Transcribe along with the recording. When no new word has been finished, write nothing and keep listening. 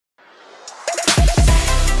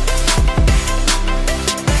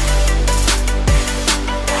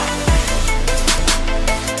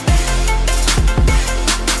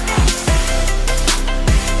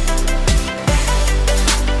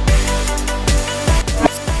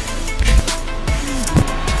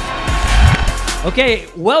Okay,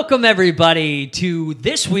 welcome everybody to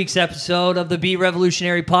this week's episode of the Be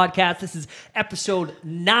Revolutionary podcast. This is episode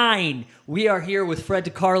 9. We are here with Fred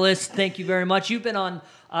DeCarlis. Thank you very much. You've been on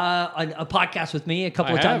a podcast with me a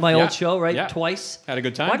couple of times, my old show, right? Yeah. Twice. Had a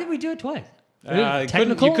good time. Why did we do it twice?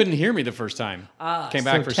 Technical? You couldn't hear me the first time. Came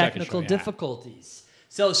back for a second show. Technical difficulties.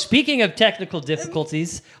 So speaking of technical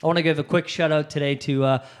difficulties, I want to give a quick shout out today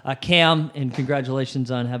to Cam, and congratulations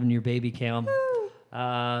on having your baby, Cam.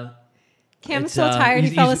 Cam's so tired he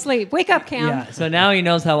fell asleep. Wake up, Cam. Yeah, so now he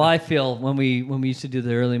knows how I feel when we used to do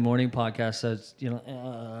the early morning podcast. So it's,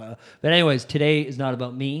 but anyways, today is not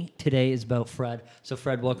about me. Today is about Fred. So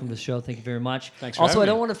Fred, welcome to the show. Thank you very much. Thanks for also, having I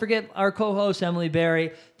don't me. want to forget our co-host Emily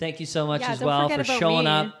Berry. Thank you so much as well for showing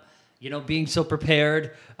up. Being so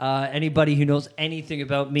prepared. Anybody who knows anything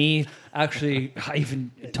about me, actually, I even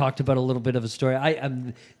talked about a little bit of a story. I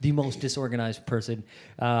am the most disorganized person.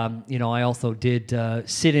 I also did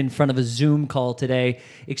sit in front of a Zoom call today,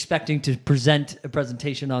 expecting to present a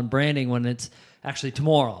presentation on branding when it's actually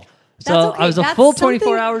tomorrow. So I was a full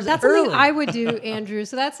 24 hours that's early. Something I would do, Andrew.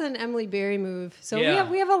 So that's an Emily Berry move. So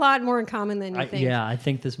we have a lot more in common than you think. Yeah, I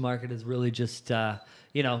think this market is really just...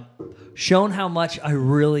 shown how much I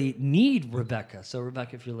really need Rebecca. So,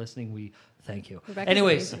 Rebecca, if you're listening, we thank you. Rebecca's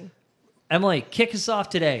Anyways, amazing. Emily, kick us off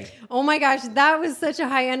today. Oh my gosh, that was such a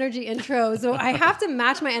high energy intro. So I have to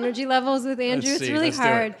match my energy levels with Andrew. It's really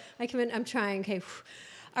hard. I'm trying. Okay.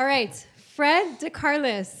 All right. Fred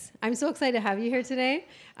DeCarlis, I'm so excited to have you here today.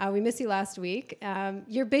 We missed you last week.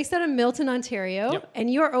 You're based out of Milton, Ontario,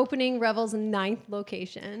 and you're opening Revel's 9th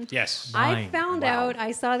location. Yes. I found out.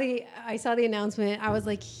 I saw the announcement. I was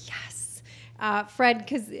like, yes, Fred,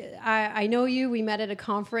 because I know you. We met at a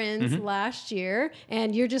conference last year,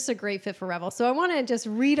 and you're just a great fit for Revel. So I want to just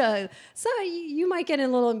read you might get a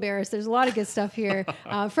little embarrassed. There's a lot of good stuff here.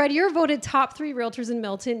 Fred, you're voted top 3 realtors in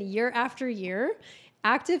Milton year after year.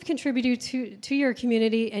 Active contributor to your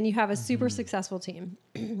community, and you have a super successful team.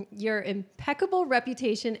 Your impeccable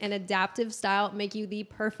reputation and adaptive style make you the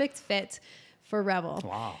perfect fit for Revel.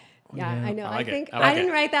 Wow. Yeah, I know. I think I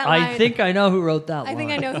didn't write that line. I think I know who wrote that line. I think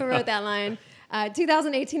I know who wrote that line.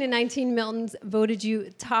 2018 and 19, Milton's voted you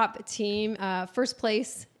top team, first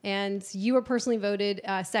place, and you were personally voted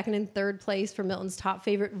second and third place for Milton's top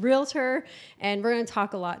favorite realtor. And we're going to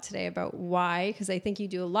talk a lot today about why, because I think you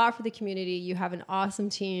do a lot for the community. You have an awesome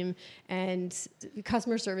team, and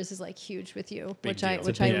customer service is like huge with you, which I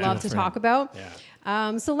love to talk about.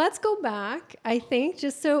 Yeah. So let's go back, I think,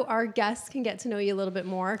 just so our guests can get to know you a little bit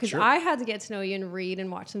more, because I had to get to know you and read and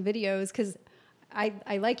watch some videos, because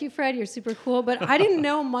I like you, Fred. You're super cool, but I didn't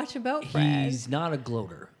know much about Fred. He's not a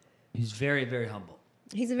gloater. He's very, very humble.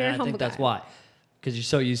 He's a very humble guy. I think that's why. Because you're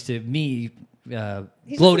so used to me a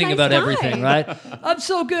gloating nice about guy. everything, right? I'm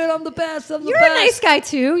so good. I'm the best. I'm the You're best. a nice guy,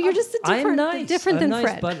 too. You're just different than nice,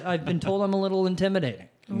 Fred. But I've been told I'm a little intimidating.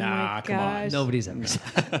 Nah, come on. Nobody's ever said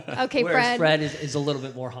that. Okay, Whereas Fred is a little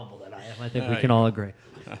bit more humble than I am. I think we can all agree.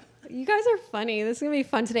 You guys are funny. This is going to be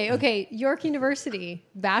fun today. Okay, York University,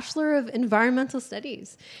 Bachelor of Environmental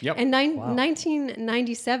Studies. Yep. And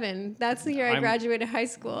 1997, that's the year I graduated high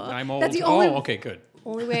school. I'm old. That's the only, okay, good.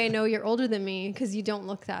 only way I know you're older than me, because you don't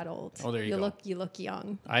look that old. Oh, there you go. You look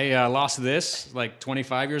young. I lost this like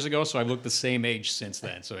 25 years ago, so I've looked the same age since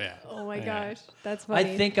then. So, yeah. Oh, my gosh. That's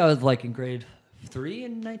funny. I think I was like in grade 3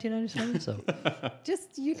 in 1997. So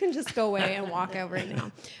You can just go away and walk out right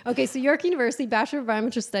now. Okay, so York University, Bachelor of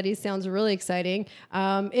Environmental Studies sounds really exciting.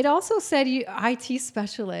 It also said you IT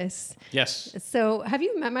specialist. Yes. So have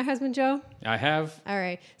you met my husband, Joe? I have. All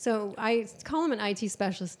right. So I call him an IT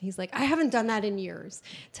specialist. And he's like, I haven't done that in years.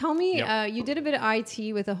 Tell me, you did a bit of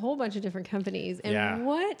IT with a whole bunch of different companies. And at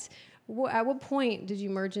what point did you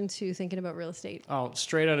merge into thinking about real estate? Oh,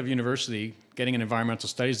 straight out of university, getting an environmental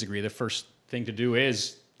studies degree, the first thing to do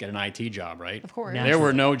is get an IT job, right? Of course. There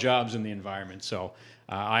were no jobs in the environment. So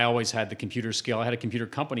I always had the computer skill. I had a computer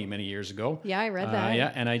company many years ago. Yeah, I read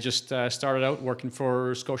that. And I just started out working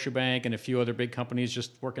for Scotiabank and a few other big companies,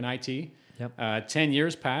 just working IT. Yep. 10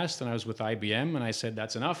 years passed, and I was with IBM, and I said,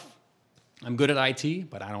 that's enough. I'm good at IT,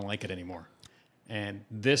 but I don't like it anymore. And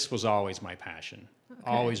this was always my passion. Okay.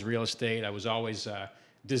 Always real estate. I was always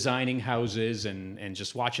designing houses and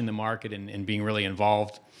just watching the market and being really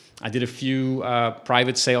involved. I did a few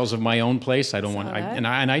private sales of my own place. I don't want,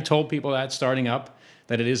 and I told people that starting up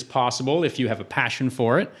that it is possible if you have a passion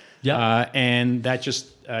for it. Yeah. And that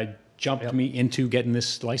just jumped me into getting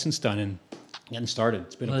this license done. And getting started.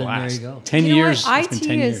 It's been a Well, there blast. you go. 10 You know years. what? It's been IT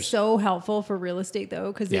 10 is years. so helpful for real estate,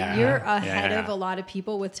 though, because Yeah. you're ahead Yeah. of a lot of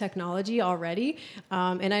people with technology already.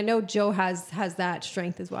 And I know Joe has that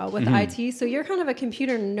strength as well with IT. So you're kind of a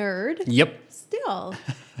computer nerd. Yep. Still.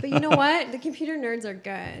 But you know what? The computer nerds are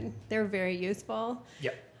good. They're very useful.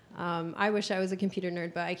 Yep. I wish I was a computer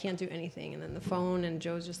nerd, but I can't do anything. And then the phone, and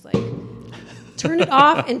Joe's just like, turn it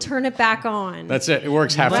off and turn it back on. That's it. It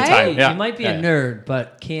works half Right? the time. Yeah. You might be Yeah. a nerd,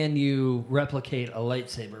 but can you replicate a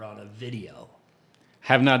lightsaber on a video?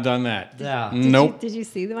 Have not done that. Yeah. Nope. Did you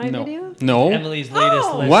see my No. video? No. Emily's latest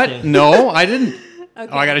Oh. list. What? No, I didn't. Okay.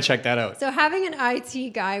 Oh, I got to check that out. So having an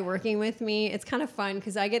IT guy working with me, it's kind of fun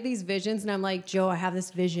because I get these visions and I'm like, Joe, I have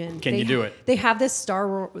this vision. Can you do it? They have this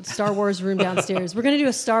Star Wars room downstairs. We're going to do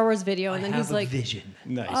a Star Wars video. And then I have he's a like, vision.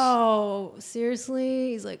 Nice. oh,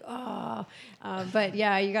 seriously? He's like, oh. But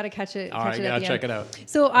yeah, you got to catch it. All right, at I'll the check end. it out.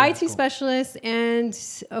 So IT specialist and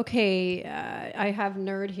okay, I have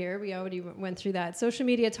nerd here. We already went through that. Social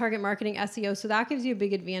media, target marketing, SEO. So that gives you a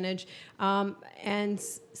big advantage. And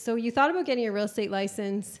so you thought about getting a real estate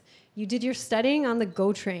license. You did your studying on the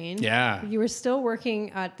GO train. Yeah. You were still working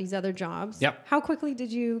at these other jobs. Yep. How quickly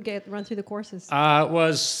did you run through the courses? It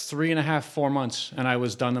was 3.5, 4 months, and I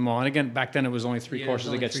was done them all. And again, back then it was only three Yeah, it was courses to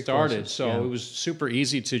only get 3 started. courses, So yeah. it was super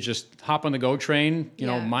easy to just hop on the GO train, you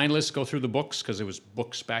know, Yeah. mindless, go through the books because it was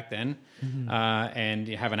books back then. Mm-hmm. And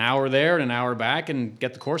you have an hour there and an hour back and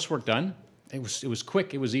get the coursework done. It was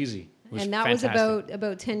quick. It was easy. It was And that fantastic. was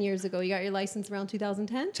about 10 years ago. You got your license around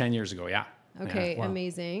 2010? 10 years ago, yeah. Okay, wow.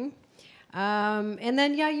 amazing. And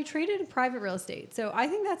then, yeah, you traded in private real estate. So I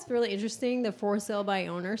think that's really interesting, the for sale by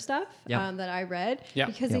owner stuff Yeah. that I read. Yeah.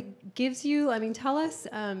 Because Yeah. it gives you, I mean, tell us,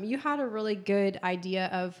 you had a really good idea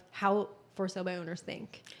of how for sale by owners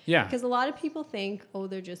think. Yeah. Because a lot of people think, oh,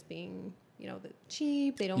 they're just being,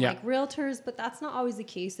 cheap. They don't Yeah. like realtors, but that's not always the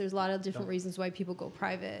case. There's a lot of different reasons why people go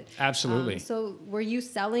private. Absolutely. So were you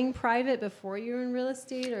selling private before you were in real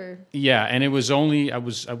estate or? Yeah, and it was only I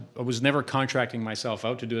was never contracting myself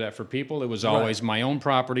out to do that for people. It was always my own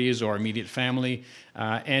properties or immediate family,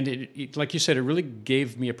 and it, like you said, it really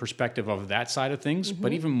gave me a perspective of that side of things.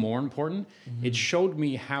 But even more important, it showed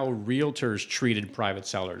me how realtors treated private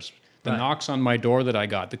sellers. The knocks on my door that I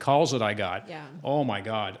got, the calls that I got. Yeah. Oh my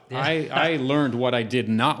God. I learned what I did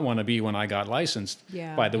not want to be when I got licensed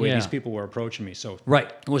Yeah. by the way Yeah. these people were approaching me. So Right.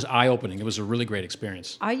 it was eye-opening. It was a really great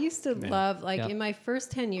experience. I used to love, Yeah. in my first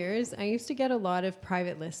 10 years, I used to get a lot of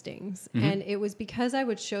private listings. Mm-hmm. And it was because I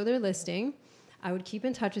would show their listing. I would keep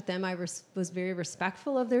in touch with them. I was very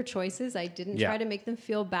respectful of their choices. I didn't Yeah. try to make them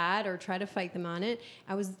feel bad or try to fight them on it.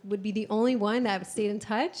 I would be the only one that stayed in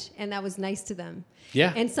touch, and that was nice to them.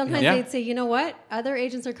 Yeah. And sometimes Yeah. they'd say, you know what? Other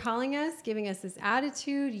agents are calling us, giving us this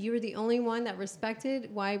attitude. You were the only one that respected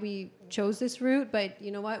why we chose this route. But you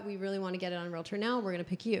know what? We really want to get it on Realtor now. We're going to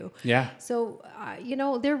pick you. Yeah. So,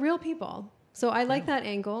 they're real people. So I like that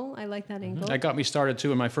angle. That got me started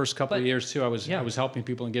too. In my first couple of But- years too, I was yeah. helping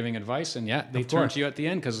people and giving advice, and they Of turn course. to you at the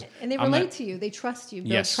end because And they relate to you. They trust you.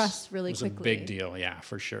 Build Yes, trust really it was quickly. a big deal. Yeah,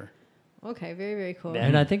 for sure. Okay, very, very cool.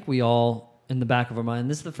 And I think we all, in the back of our mind,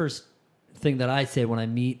 this is the first thing that I say when I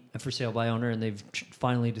meet a for sale by owner and they've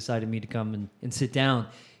finally decided me to come and sit down.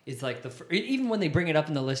 It's like even when they bring it up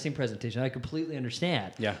in the listing presentation, I completely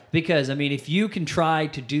understand. Yeah. Because, I mean, if you can try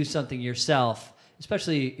to do something yourself,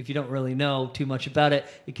 especially if you don't really know too much about it,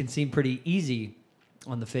 it can seem pretty easy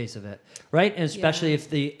on the face of it, right? And especially Yeah. if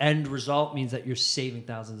the end result means that you're saving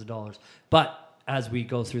thousands of dollars. But as we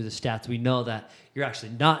go through the stats, we know that you're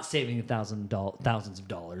actually not saving thousands of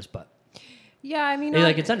dollars, but Yeah, I mean,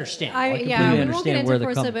 it's understandable. I completely we won't get understand into where they're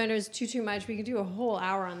for coming. sale owners too much. We could do a whole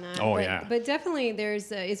hour on that. Oh, but, yeah. But definitely,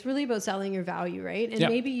 it's really about selling your value, right? And Yep,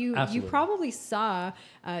 maybe you absolutely. probably saw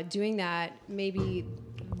doing that. Maybe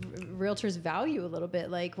realtors value a little bit.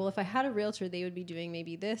 Like, well, if I had a realtor, they would be doing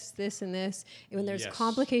maybe this, this, and this. And when there's Yes.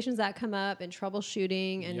 complications that come up and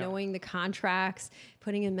troubleshooting and Yep. knowing the contracts,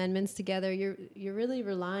 putting amendments together, you're really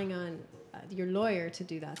relying on your lawyer to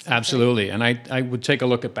do that stuff, right? Absolutely. And I would take a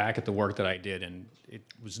look back at the work that I did, and it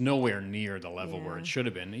was nowhere near the level where Yeah. it should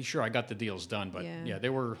have been. Sure, I got the deals done, but Yeah. yeah,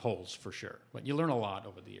 there were holes for sure. But you learn a lot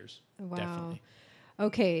over the years. Wow. Definitely.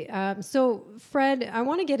 Okay, so Fred, I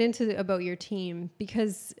want to get into about your team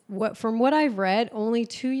because from what I've read, only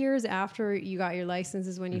 2 years after you got your license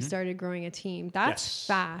is when you started growing a team. That's Yes.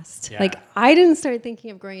 fast. Yeah. Like I didn't start thinking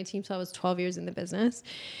of growing a team till I was 12 years in the business,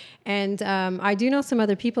 and I do know some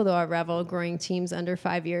other people though at Revel growing teams under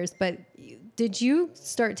 5 years. But did you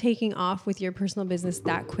start taking off with your personal business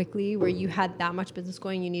that quickly, where you had that much business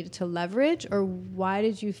going you needed to leverage, or why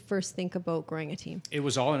did you first think about growing a team? It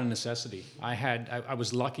was all in a necessity. I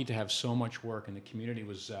was lucky to have so much work, and the community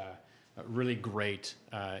was really great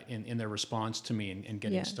in their response to me and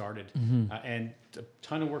getting started. And a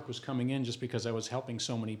ton of work was coming in just because I was helping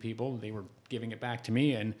so many people. They were giving it back to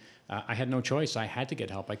me, and I had no choice. I had to get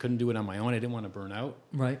help. I couldn't do it on my own. I didn't want to burn out.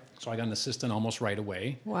 Right. So I got an assistant almost right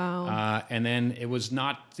away. Wow. And then it was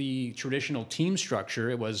not the traditional team structure.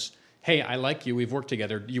 It was, hey, I like you. We've worked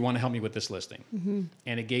together. Do you want to help me with this listing?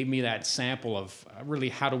 And it gave me that sample of really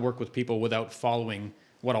how to work with people without following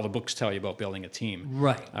what all the books tell you about building a team.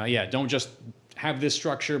 Right. Don't just have this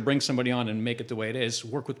structure, bring somebody on and make it the way it is.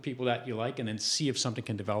 Work with people that you like and then see if something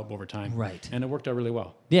can develop over time. Right. And it worked out really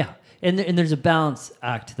well. Yeah. And there's a balance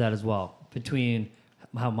act to that as well between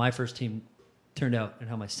how my first team turned out and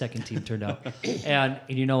how my second team turned out. And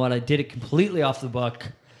you know what? I did it completely off the book.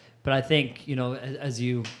 But I think, as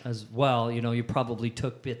you as well, you probably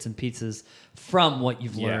took bits and pieces from what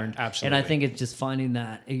you've learned. Absolutely. And I think it's just finding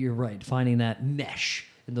that, you're right, finding that mesh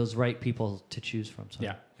and those right people to choose from. So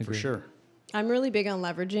Yeah, for sure. I'm really big on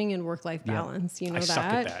leveraging and work-life balance. You know I that. suck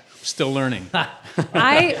at that. Still learning.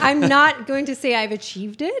 I'm not going to say I've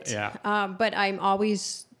achieved it, Yeah. but I'm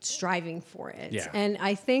always striving for it. Yeah. And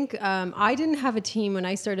I think I didn't have a team when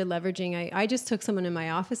I started leveraging. I just took someone in my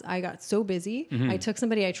office. I got so busy. I took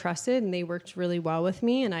somebody I trusted and they worked really well with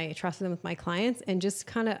me, and I trusted them with my clients, and just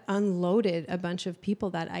kind of unloaded a bunch of people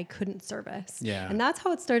that I couldn't service. Yeah. And that's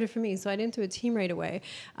how it started for me. So I didn't do a team right away.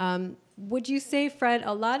 Would you say, Fred,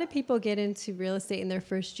 a lot of people get into real estate in their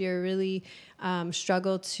first year, really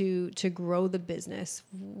struggle to grow the business?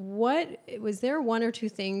 Was there one or two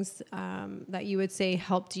things that you would say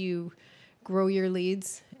helped you grow your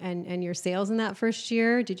leads and your sales in that first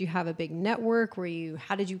year? Did you have a big network?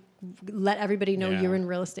 How did you let everybody know you're in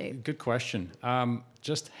real estate? Good question.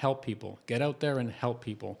 Just help people. Get out there and help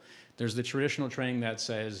people. There's the traditional training that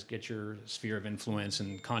says get your sphere of influence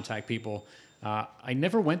and contact people. I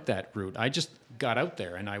never went that route. I just got out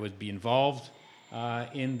there and I would be involved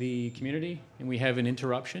in the community, and we have an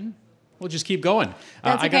interruption. We'll just keep going.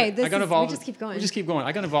 That's okay. We just keep going. We just keep going.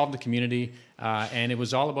 I got involved in the community, and it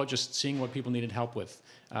was all about just seeing what people needed help with.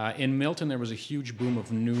 In Milton, there was a huge boom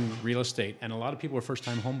of new real estate, and a lot of people were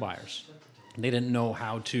first-time home buyers. They didn't know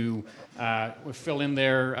how to fill in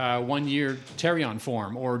their one-year Tarion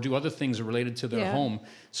form or do other things related to their home.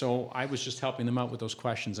 So I was just helping them out with those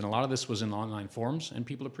questions. And a lot of this was in online forums, and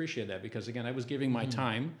people appreciated that because, again, I was giving my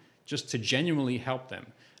time just to genuinely help them.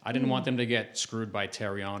 I didn't want them to get screwed by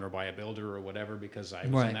Tarion or by a builder or whatever, because I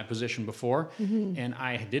was in that position before. And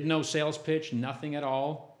I did no sales pitch, nothing at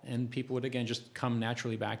all. And people would, again, just come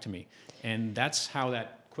naturally back to me. And that's how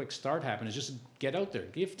that quick start happened, is just get out there,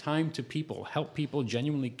 give time to people, help people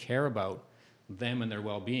genuinely care about them and their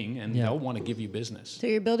well-being, and they'll want to give you business. So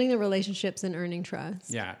you're building the relationships and earning trust.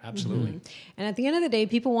 Yeah, absolutely. And at the end of the day,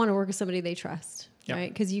 people want to work with somebody they trust. Right?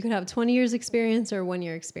 Because you could have 20 years experience or 1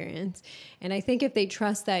 year experience. And I think if they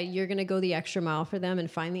trust that you're going to go the extra mile for them and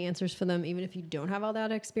find the answers for them, even if you don't have all that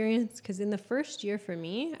experience. Because in the first year for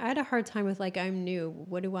me, I had a hard time with I'm new.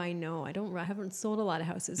 What do I know? I haven't sold a lot of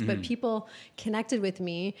houses, but people connected with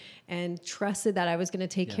me and trusted that I was going to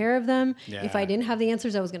take care of them. Yeah. If I didn't have the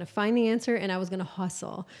answers, I was going to find the answer, and I was going to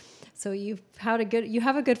hustle. So you have a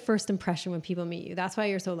good first impression when people meet you. That's why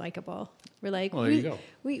you're so likable. We're like, well, there you go.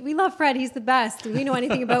 We love Fred. He's the best. Do we know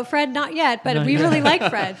anything about Fred? Not yet, but we really like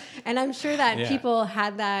Fred. And I'm sure that people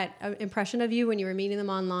had that impression of you when you were meeting them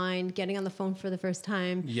online, getting on the phone for the first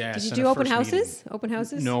time. Yes. Did you do open houses? Meeting. Open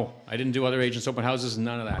houses? No, I didn't do other agents' open houses.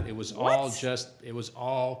 None of that. It was all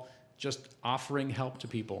just offering help to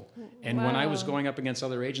people. And when I was going up against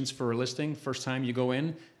other agents for a listing, first time you go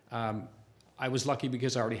in, I was lucky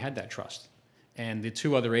because I already had that trust. And the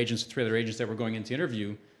three other agents that were going into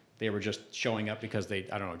interview, they were just showing up because they,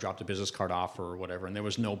 dropped a business card off or whatever, and there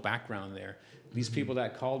was no background there. These people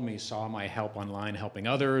that called me saw my help online helping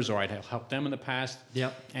others, or I'd helped them in the past.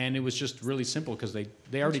 Yep. And it was just really simple because they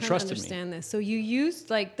already trusted me. I understand this. So you used,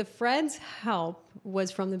 the Fred's help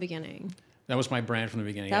was from the beginning. That was my brand from the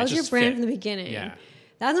beginning. That was your brand from the beginning. Yeah.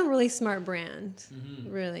 That's a really smart brand,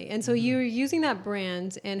 really. And so you're using that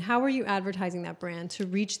brand, and how were you advertising that brand to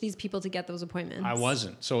reach these people to get those appointments? I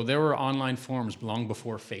wasn't. So there were online forums long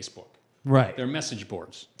before Facebook. Right. They're message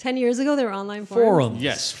boards. 10 years ago, there were online forums?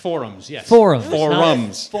 Yes, forums, yes. Forums.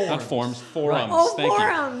 Not forums, forums. Oh, Thank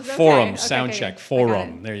forums. you. Okay. Forums, Okay, sound okay. check,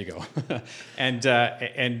 forum. There you go.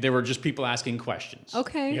 And there were just people asking questions.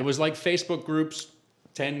 Okay. It was like Facebook groups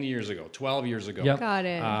 10 years ago, 12 years ago. Yep. Got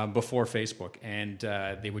it. Before Facebook. And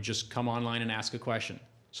they would just come online and ask a question.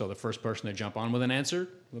 So the first person to jump on with an answer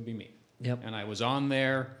would be me. Yep. And I was on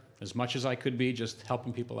there as much as I could be, just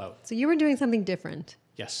helping people out. So you were doing something different.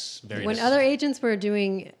 Yes, very When other agents were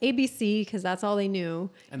doing ABC, because that's all they knew.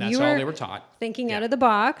 And that's all they were taught. Thinking out of the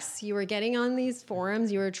box. You were getting on these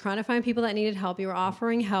forums. You were trying to find people that needed help. You were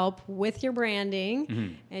offering help with your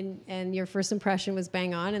branding. And your first impression was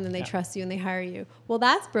bang on. And then they trust you and they hire you. Well,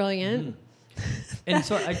 that's brilliant. And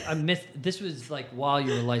so I missed, this was like while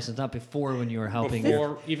you were licensed, not before when you were helping.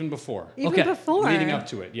 Even before. Even before. Leading up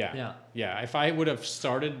to it, yeah. If I would have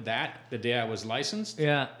started that the day I was licensed,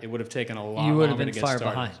 it would have taken a lot longer to get started. You would have been far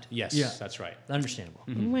behind. Yes, that's right. Understandable.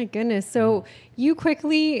 Oh my goodness. So you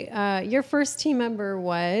quickly, your first team member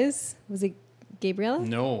was it Gabriella?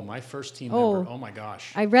 No, my first team member. Oh my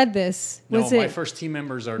gosh. I read this. My first team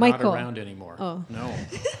members are Michael? not around anymore. Oh.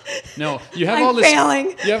 No. You have I'm all this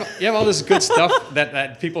failing. You have all this good stuff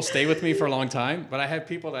that people stay with me for a long time, but I had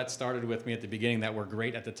people that started with me at the beginning that were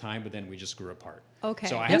great at the time, but then we just grew apart. Okay.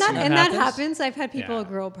 So that happens. I've had people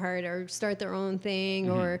grow apart or start their own thing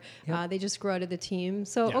or they just grow out of the team.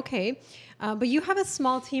 So okay. But you have a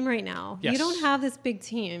small team right now. Yes. You don't have this big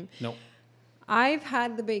team. Nope. I've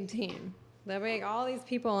had the big team. All these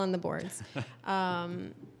people on the boards.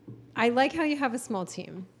 I like how you have a small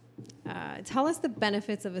team. Tell us the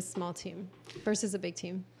benefits of a small team versus a big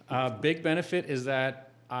team. Big benefit is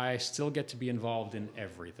that I still get to be involved in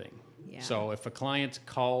everything. Yeah. So if a client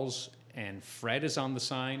calls and Fred is on the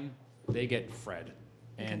sign, they get Fred.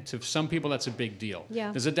 And to some people, that's a big deal.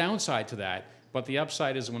 Yeah. There's a downside to that, but the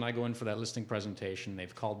upside is when I go in for that listing presentation,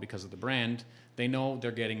 they've called because of the brand, they know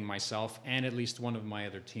they're getting myself and at least one of my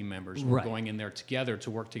other team members. We're going in there together to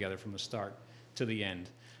work together from the start to the end.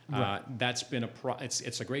 That's been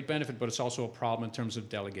it's a great benefit, but it's also a problem in terms of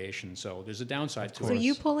delegation. So there's a downside to it. So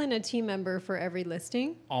you pull in a team member for every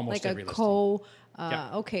listing? Almost like every listing.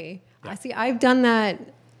 Yeah. Okay. Yeah. I see. I've done that.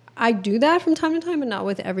 I do that from time to time, but not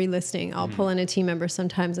with every listing. I'll pull in a team member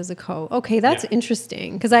sometimes as a co. Okay, that's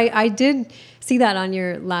interesting. Because I did see that on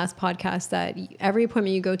your last podcast that every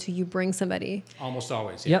appointment you go to, you bring somebody. Almost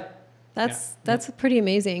always. Yep. That's pretty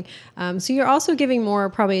amazing. So you're also giving more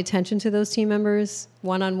probably attention to those team members,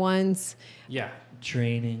 one-on-ones. Yeah.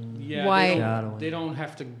 Training. Yeah. Why? They don't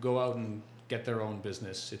have to go out and get their own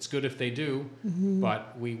business. It's good if they do,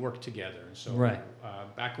 but we work together. So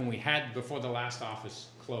back when before the last office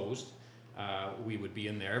closed, we would be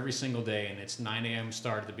in there every single day, and it's 9 a.m.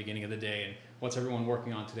 start at the beginning of the day, and what's everyone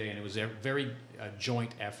working on today? And it was a very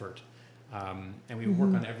joint effort, and we would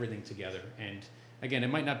work on everything together. And again, it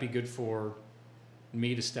might not be good for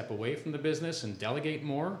me to step away from the business and delegate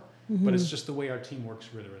more, but it's just the way our team works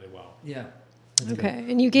really, really well. Yeah. Okay.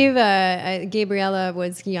 And you gave Gabriella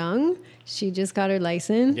was young. She just got her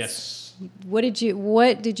license. Yes. What did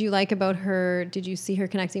you like about her? Did you see her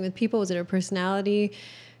connecting with people? Was it her personality?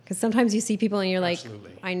 Because sometimes you see people and you're like,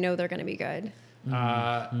 I know they're going to be good.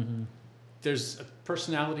 There's a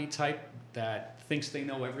personality type that thinks they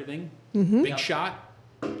know everything. Big shot.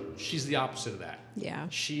 She's the opposite of that. Yeah.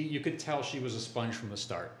 You could tell she was a sponge from the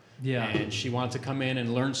start. Yeah. And she wanted to come in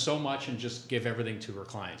and learn so much and just give everything to her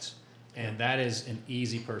clients. And that is an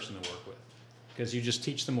easy person to work with because you just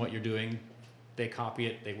teach them what you're doing, they copy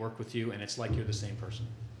it, they work with you, and it's like you're the same person.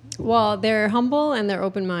 Well, they're humble and they're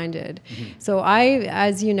open-minded. So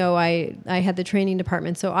as you know, I had the training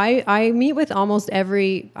department. So I meet with almost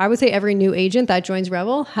every new agent that joins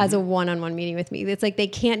Revel has a one-on-one meeting with me. It's like they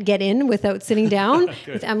can't get in without sitting down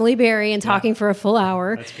with Emily Berry and talking for a full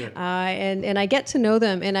hour. That's good. And I get to know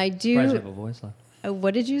them, and I do. Surprised you have a voice left.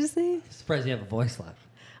 What did you say? Surprised you have a voice left.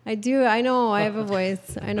 I do. I know. I have a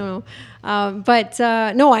voice. I don't know. But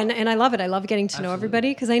no, and I love it. I love getting to know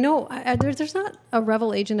everybody because I know there's not a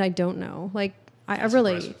Revel agent I don't know. Like, I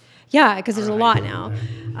really, impressive. Yeah, because there's a lot now.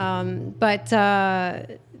 But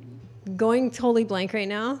going totally blank right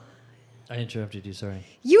now. I interrupted you. Sorry.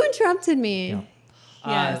 You interrupted me. Yeah.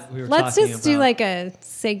 Yes. We were Let's talking just do like a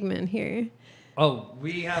segment here. Oh,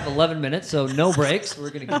 we have 11 minutes, so no breaks. We're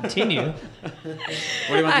going to continue. What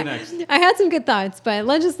do you want to do next? I had some good thoughts, but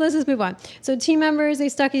let's just move on. So team members, they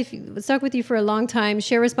stuck with you for a long time,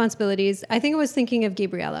 share responsibilities. I think I was thinking of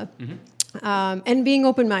Gabriella. And being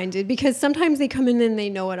open-minded, because sometimes they come in and they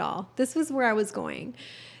know it all. This was where I was going.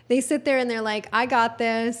 They sit there and they're like, I got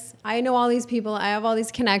this. I know all these people. I have all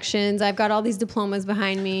these connections. I've got all these diplomas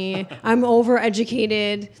behind me. I'm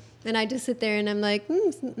overeducated. And I just sit there and I'm like,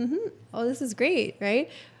 oh, this is great,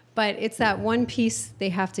 right? But it's that one piece they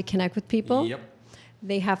have to connect with people. Yep.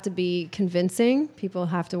 They have to be convincing. People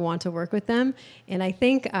have to want to work with them. And I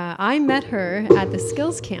think I met her at the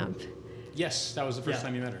skills camp. Yes, that was the first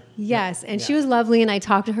time you met her. Yes, and she was lovely, and I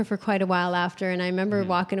talked to her for quite a while after, and I remember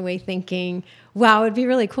walking away thinking, wow, it'd be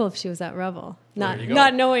really cool if she was at Revel.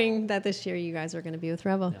 Not knowing that this year you guys are going to be with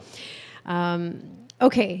Revel. Yeah.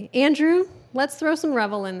 Okay, Andrew, Let's throw some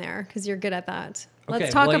Revel in there because you're good at that. Okay,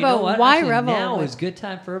 Let's talk well, about why Actually, Revel. Now is good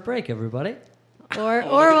time for a break, everybody. Or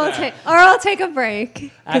we'll take a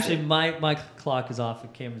break. Actually, my clock is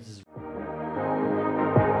off. Cameron's is.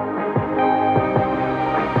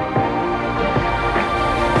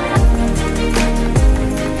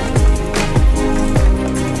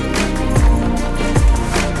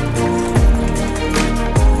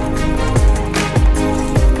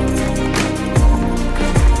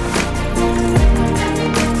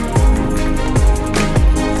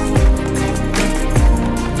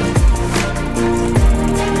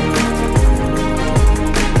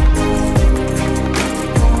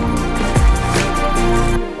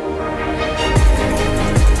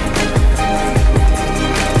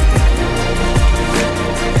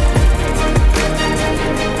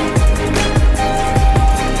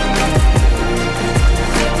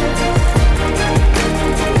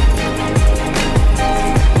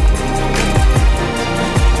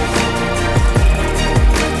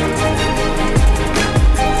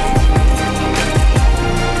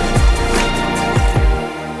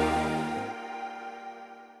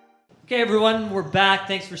 Okay, everyone, we're back.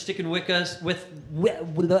 Thanks for sticking with us. That's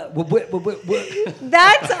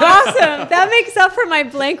awesome. That makes up for my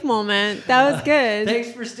blank moment. That was good.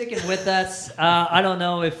 Thanks for sticking with us. I don't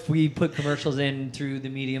know if we put commercials in through the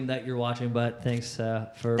medium that you're watching, but thanks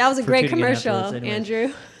for that was a great tuning in commercial, afterwards.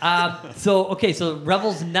 Andrew. So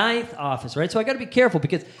Revel's 9th office, right? So I got to be careful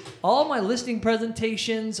because all my listing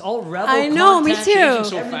presentations, all Revel I know, me content, too.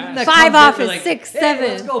 So fast. 5 office, like, 6, hey, 7.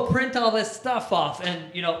 let's go print all this stuff off. And,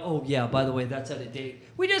 oh, yeah, by the way, that's out of date.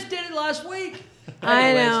 We just did it last week.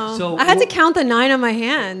 I know. So I had to count the 9 on my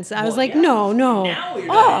hands. I was like, yeah. no. Now you're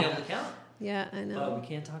not able to count. Yeah, I know. We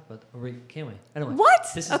can't talk about that. Can we? Anyway, what?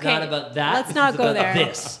 This is okay. not about that. Let's this not is go about there.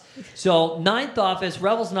 This. So 9th office,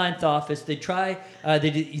 Revel's 9th office. They try.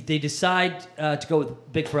 They decide to go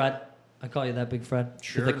with Big Fred. I call you that, Big Fred.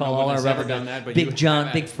 Sure. They call no all one our has Revel ever done that, but Big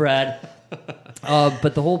John, Big Fred.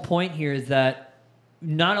 But the whole point here is that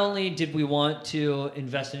not only did we want to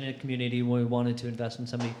invest in a community, we wanted to invest in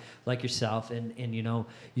somebody like yourself, and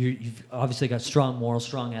you've obviously got strong morals,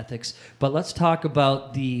 strong ethics. But let's talk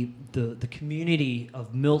about the community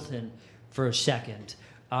of Milton for a second.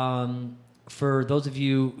 For those of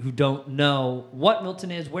you who don't know what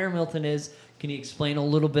Milton is, where Milton is, can you explain a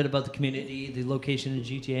little bit about the community, the location in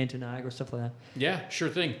GTA into Niagara, stuff like that? Yeah, sure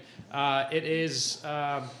thing. It is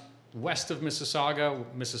west of Mississauga.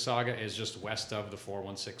 Mississauga is just west of the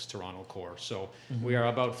 416 Toronto core. So we are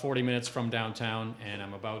about 40 minutes from downtown, and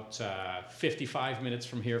I'm about 55 minutes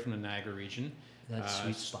from here from the Niagara region. That's a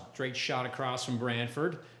sweet spot. Straight shot across from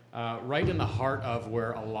Brantford. Right in the heart of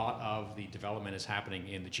where a lot of the development is happening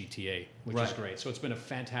in the GTA, which is great. So it's been a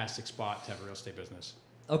fantastic spot to have a real estate business.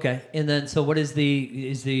 Okay, and then so what is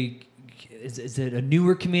is it a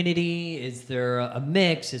newer community? Is there a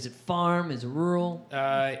mix? Is it farm? Is it rural?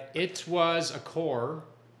 It was a core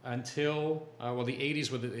until the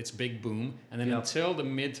 80s with its big boom, and then until the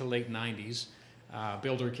mid to late 90s,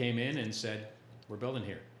 builder came in and said, "We're building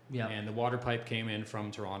here." Yeah. And the water pipe came in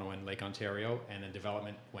from Toronto and Lake Ontario, and the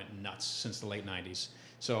development went nuts since the late 90s.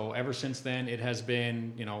 So ever since then, it has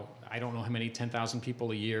been, I don't know how many, 10,000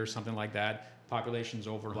 people a year, something like that. Population's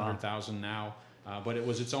over 100,000 now. But it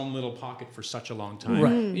was its own little pocket for such a long time.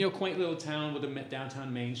 Right. Quaint little town with a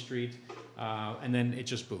downtown Main Street, and then it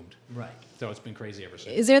just boomed. Right. So it's been crazy ever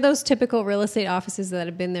since. Is there those typical real estate offices that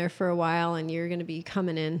have been there for a while and you're going to be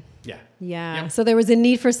coming in? Yeah. Yeah. Yep. So there was a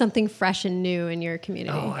need for something fresh and new in your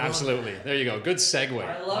community. Oh, absolutely. There you go. Good segue.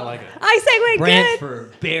 I like it. I segue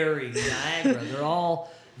Brantford, Barrie, Niagara, they're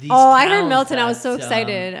all these I heard Milton. That, I was so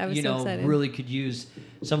excited. I was so excited. Really could use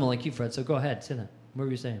someone like you, Fred. So go ahead, say that. What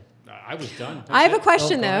were you saying? I was done. I have a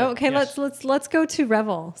question though. Ahead. Okay, yes. let's go to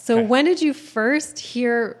Revel. So when did you first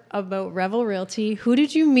hear about Revel Realty? Who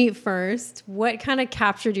did you meet first? What kind of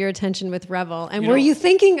captured your attention with Revel? And were you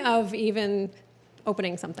thinking of even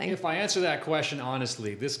opening something? If I answer that question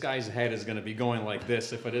honestly, this guy's head is going to be going like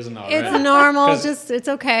this if it isn't already. It's normal. It's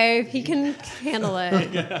okay. He can handle it.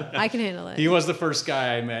 I can handle it. He was the first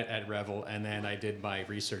guy I met at Revel, and then I did my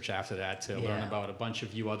research after that to learn about a bunch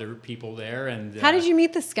of you other people there. And how did you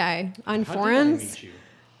meet this guy? On forums? How did I meet you?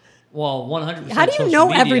 Well, 100%. How do you know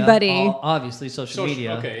media, everybody? Obviously, social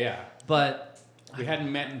media. Okay, yeah. But we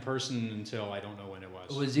hadn't met in person until I don't know when it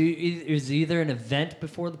was. Was either an event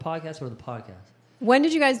before the podcast or the podcast? When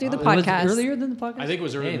did you guys do the podcast? Was it earlier than the podcast? I think it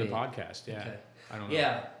was earlier than the podcast, yeah. Okay. I don't know.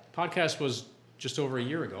 Yeah. Podcast was just over a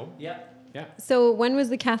year ago. Yeah. Yeah. So when was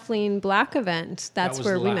the Kathleen Black event? That's that was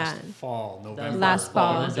where we last met. Fall, November. Last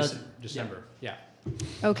fall. December, yeah.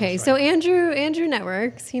 Okay, so Andrew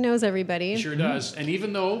networks. He knows everybody. He sure does. And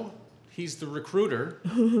even though he's the recruiter.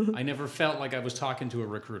 I never felt like I was talking to a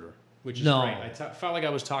recruiter, which is No. great. I felt like I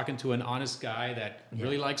was talking to an honest guy that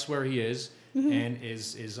really likes where he is and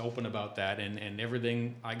is open about that. And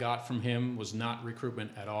everything I got from him was not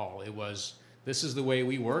recruitment at all. It was, this is the way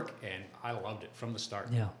we work, and I loved it from the start.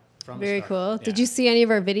 Yeah. Very cool. Yeah. Did you see any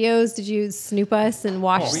of our videos? Did you snoop us and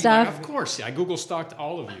watch stuff? Of course. I Google stalked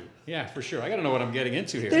all of you. Yeah, for sure. I got to know what I'm getting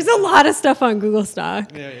into here. There's a lot of stuff on Google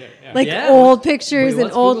Stock. Yeah. Like Yeah. old pictures Wait,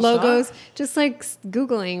 and old Google logos. Stock? Just like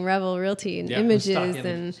Googling Revel Realty and Yeah, images stock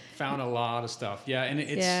and Found a lot of stuff. Yeah, and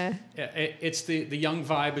it's the young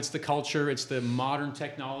vibe, it's the culture, it's the modern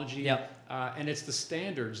technology, Yep. And it's the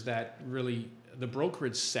standards that really the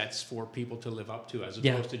brokerage sets for people to live up to, as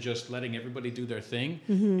opposed to just letting everybody do their thing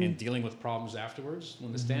and dealing with problems afterwards.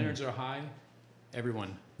 When the standards are high,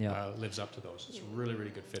 everyone lives up to those. It's a really, really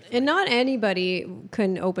good fit. and not anybody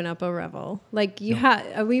can open up a Revel. Like you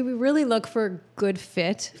have, we really look for a good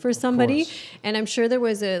fit for somebody. course. And I'm sure there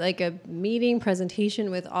was a meeting presentation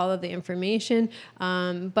with all of the information.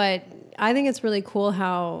 But I think it's really cool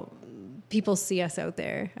how people see us out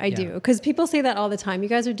there. I do. Because people say that all the time. You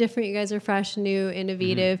guys are different. You guys are fresh, new,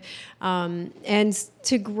 innovative. And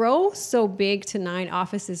to grow so big to 9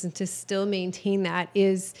 offices and to still maintain that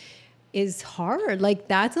is hard. Like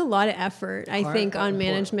that's a lot of effort, I think, on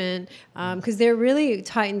management, because they're really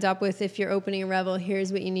tightened up with, if you're opening a Revel,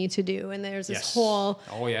 here's what you need to do, and there's this whole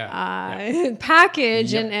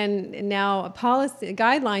package and now a policy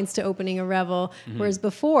guidelines to opening a Revel. Whereas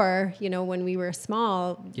before, when we were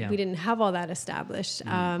small, we didn't have all that established.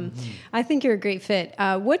 I think you're a great fit.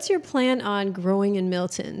 What's your plan on growing in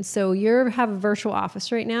Milton? So you have a virtual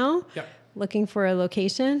office right now. Yep. Looking for a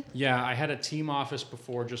location? Yeah, I had a team office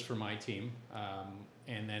before just for my team.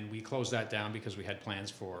 And then we closed that down because we had plans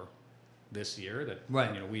for this year that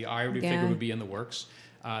I already figured would be in the works.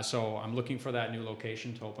 So I'm looking for that new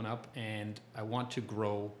location to open up, and I want to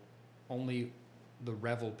grow only the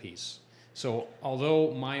Revel piece. So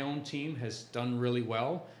although my own team has done really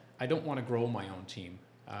well, I don't want to grow my own team.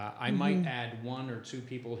 I might add 1 or 2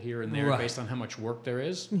 people here and there based on how much work there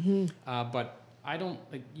is. But I don't,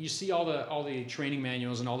 like, you see all the training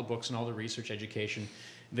manuals and all the books and all the research education.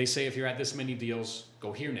 They say if you're at this many deals,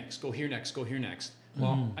 go here next, go here next, go here next.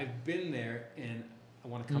 Well, I've been there and I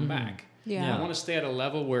want to come back. I want to stay at a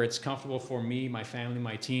level where it's comfortable for me, my family,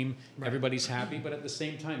 my team, everybody's happy, but at the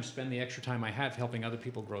same time, spend the extra time I have helping other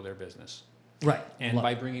people grow their business. Right. And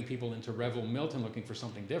by bringing people into Revel Milton looking for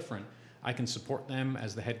something different, I can support them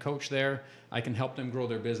as the head coach there. I can help them grow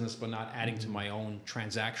their business, but not adding to my own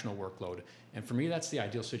transactional workload. And for me, that's the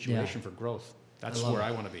ideal situation for growth. That's where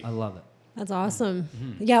I want to be. I love it. That's awesome.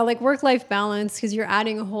 Yeah, like work-life balance, because you're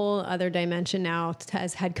adding a whole other dimension now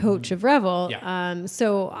as head coach of Revel.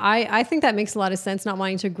 So I think that makes a lot of sense, not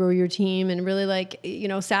wanting to grow your team and really like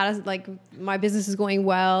my business is going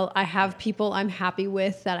well. I have people I'm happy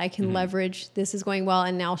with that I can leverage. This is going well.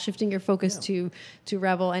 And now shifting your focus to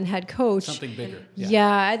Revel and head coach. Something bigger.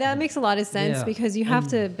 Yeah, that makes a lot of sense because you have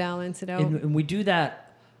to balance it out. And we do that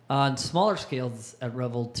on smaller scales at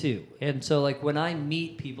Revel too. And so like when I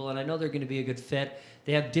meet people and I know they're going to be a good fit,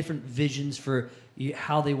 they have different visions for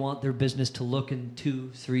how they want their business to look in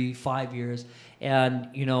 2, 3, 5 years. And,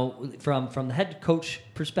 from the head coach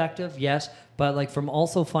perspective, yes, but like from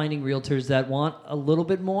also finding realtors that want a little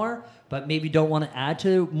bit more, but maybe don't want to add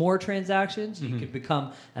to more transactions. You could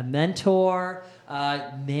become a mentor,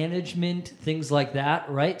 management, things like that,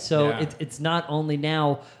 right? So it's not only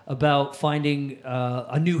now about finding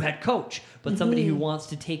a new head coach, but somebody who wants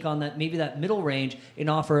to take on that middle range and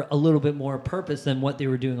offer a little bit more purpose than what they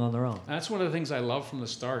were doing on their own. That's one of the things I love from the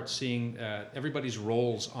start, seeing everybody's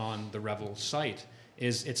roles on the Revel site.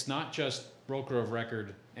 Is it's not just broker of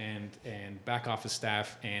record and back office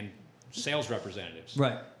staff and sales representatives.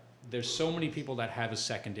 Right. There's so many people that have a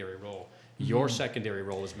secondary role. Your secondary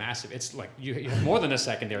role is massive. It's like you have more than a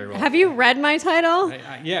secondary role. Have you read my title?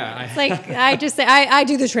 It's like I just say I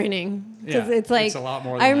do the training. It's like it's a lot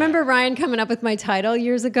more than I remember Ryan coming up with my title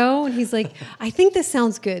years ago, and he's like, "I think this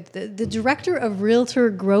sounds good. The Director of Realtor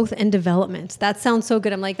Growth and Development. That sounds so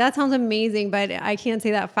good." I'm like, "That sounds amazing, but I can't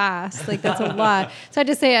say that fast. Like that's a lot." So I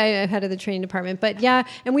just say I'm head of the training department. But yeah,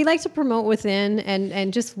 and we like to promote within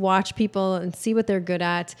and just watch people and see what they're good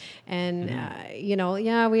at, and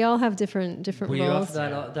we all have different we roles.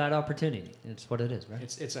 have that opportunity. It's what it is, right?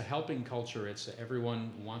 It's a helping culture. It's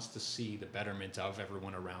everyone wants to see the betterment of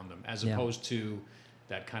everyone around them, as opposed to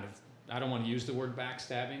that kind of, I don't want to use the word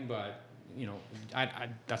backstabbing, but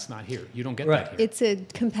that's not here. You don't get Right. that here. It's a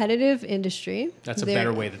competitive industry. That's a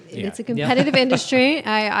better way to. Yeah. It's a competitive industry.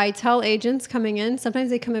 I tell agents coming in, sometimes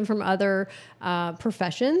they come in from other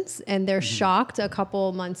professions and they're shocked a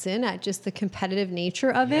couple months in at just the competitive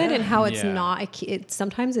nature of it and how it's not,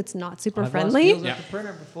 sometimes it's not super friendly. I've lost deals at the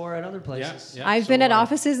printer before at other places. Yeah. I've been at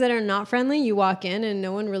offices that are not friendly. You walk in and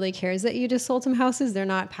no one really cares that you just sold some houses. They're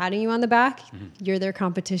not patting you on the back. You're their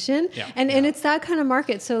competition. Yeah. And it's that kind of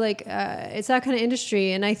market. So like, it's that kind of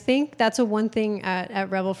industry. And I think that's one thing at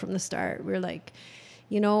Revel from the start. We're like,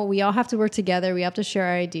 we all have to work together. We have to share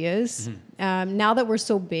our ideas. Now that we're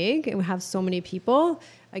so big and we have so many people,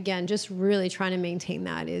 again, just really trying to maintain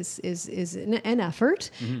that is an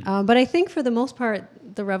effort. But I think for the most part,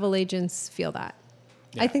 the Revel agents feel that.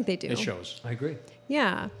 Yeah, I think they do. It shows. I agree.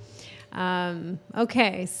 Yeah.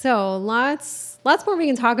 Okay. So lots more we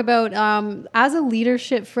can talk about. As a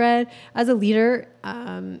leadership, Fred, as a leader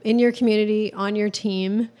in your community, on your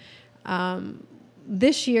team,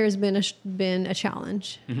 this year has been a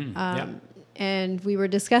challenge. And we were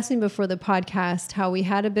discussing before the podcast how we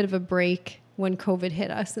had a bit of a break when COVID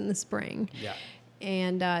hit us in the spring. Yeah.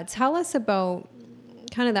 And tell us about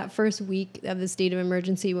kind of that first week of the state of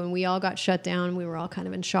emergency when we all got shut down. We were all kind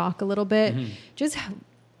of in shock a little bit. Just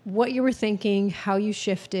what you were thinking, how you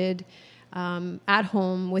shifted at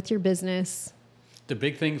home with your business. The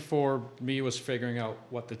big thing for me was figuring out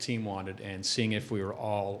what the team wanted and seeing if we were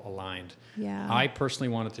all aligned. Yeah. I personally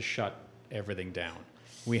wanted to shut everything down.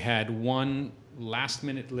 We had one last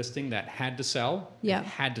minute listing that had to sell. Yeah. It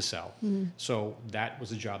had to sell. So that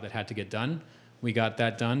was a job that had to get done. We got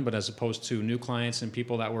that done, but as opposed to new clients and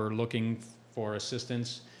people that were looking for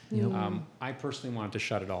assistance, I personally wanted to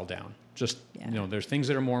shut it all down. Just, there's things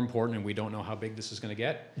that are more important and we don't know how big this is going to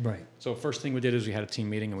get. Right. So first thing we did is we had a team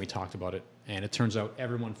meeting and we talked about it. And it turns out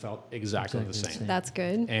everyone felt exactly the same. That's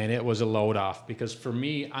good. And it was a load off because for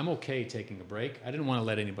me, I'm okay taking a break. I didn't want to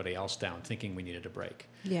let anybody else down thinking we needed a break.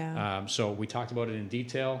 Yeah. So we talked about it in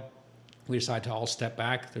detail. We decided to all step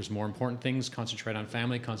back. There's more important things. Concentrate on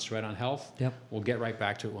family, concentrate on health. Yep. We'll get right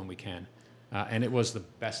back to it when we can. And it was the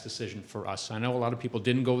best decision for us. I know a lot of people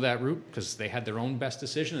didn't go that route because they had their own best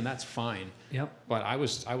decision, and that's fine. Yep. But I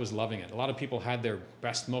was loving it. A lot of people had their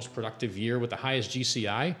best, most productive year with the highest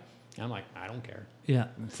GCI. And I'm like, I don't care. Yeah.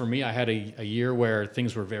 For me, I had a year where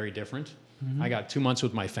things were very different. I got 2 months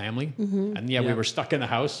with my family, and we were stuck in the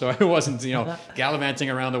house, so I wasn't, gallivanting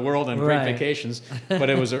around the world on great vacations. But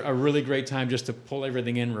it was a really great time just to pull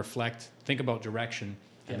everything in, reflect, think about direction,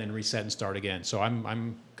 and then reset and start again. So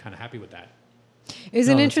I'm kind of happy with that. It was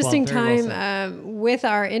an interesting time with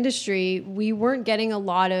our industry. We weren't getting a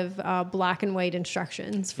lot of black and white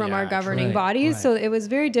instructions from our governing bodies. Right. So it was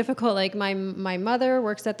very difficult. Like my mother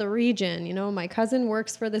works at the region, my cousin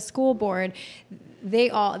works for the school board. They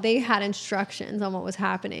had instructions on what was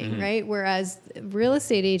happening, right? Whereas real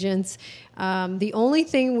estate agents, the only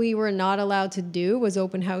thing we were not allowed to do was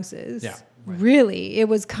open houses. Yeah. Right. Really, it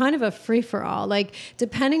was kind of a free-for-all. Like,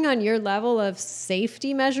 depending on your level of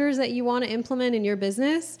safety measures that you want to implement in your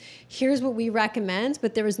business, here's what we recommend,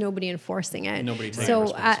 but there was nobody enforcing it. Nobody taking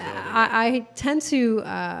responsibility. I tend to,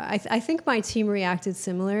 I think my team reacted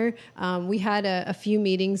similar. We had a few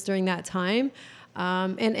meetings during that time.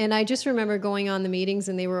 And I just remember going on the meetings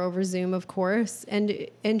and they were over Zoom, of course. And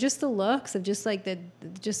just the looks of just like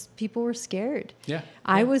just people were scared. Yeah.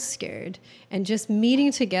 I was scared, and just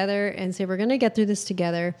meeting together and say, we're going to get through this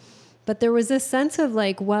together. But there was this sense of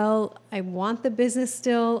like, well, I want the business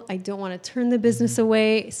still. I don't want to turn the business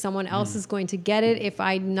away. Someone else is going to get it if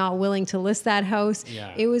I'm not willing to list that house.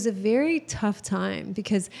 Yeah. It was a very tough time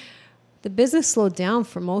because the business slowed down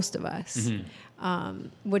for most of us.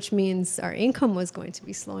 Which means our income was going to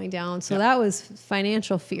be slowing down. So that was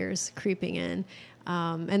financial fears creeping in.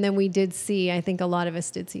 And then we did see, I think a lot of us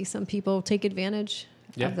did see some people take advantage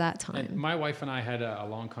of that time. And my wife and I had a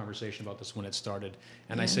long conversation about this when it started.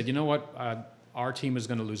 And I said, you know what? Our team is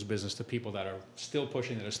going to lose business to people that are still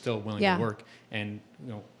pushing, that are still willing to work. And,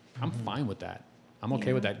 I'm fine with that. I'm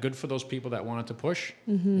okay with that. Good for those people that wanted to push.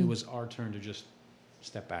 It was our turn to just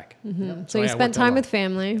step back. So you spent time with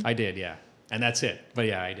family. I did, yeah. And that's it. But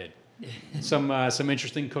yeah, I did. Some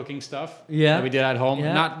interesting cooking stuff. Yeah, that we did at home.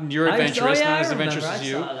 Yeah. Not you're adventurous, not as adventurous as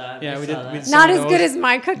you. Yeah, we did. Not as good as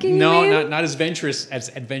my cooking. No, not as adventurous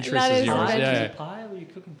as yours. Yeah. Pie? Were you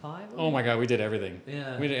cooking pie? Oh my God, we did everything.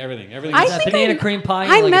 Yeah, we did everything. Everything. I think banana cream pie.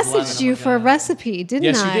 I messaged you for a recipe,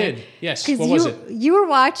 didn't I? Yes, you did. Yes. What was it? You were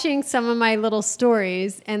watching some of my little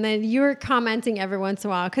stories, and then you were commenting every once in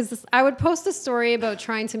a while because I would post a story about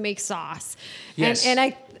trying to make sauce. Yes. And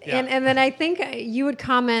And then I think you would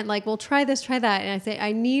comment like, well, try this, try that. And I say,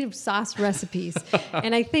 I need sauce recipes.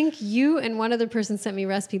 And I think you and one other person sent me a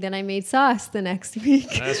recipe. Then I made sauce the next week.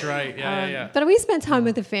 That's right. Yeah. But we spent time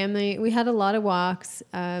with the family. We had a lot of walks.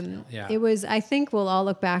 It was, I think we'll all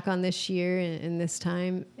look back on this year and this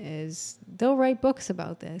time as they'll write books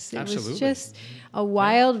about this. It was just a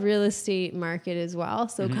wild real estate market as well.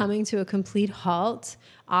 So coming to a complete halt,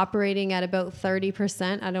 operating at about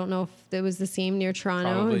 30%. I don't know if it was the same near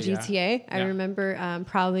Toronto, probably, GTA. I remember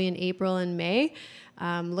probably in April and May,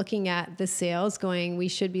 looking at the sales going, we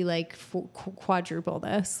should be like quadruple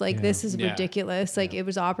this. Like this is ridiculous. Like it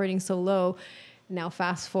was operating so low. Now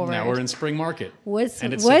fast forward. Now we're in spring market. What's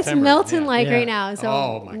Milton like right now?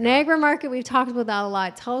 So Niagara market, we've talked about that a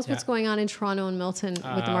lot. Tell us what's going on in Toronto and Milton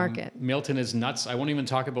with the market. Milton is nuts. I won't even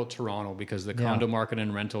talk about Toronto because the condo market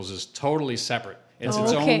and rentals is totally separate. It's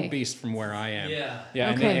its own beast from where I am.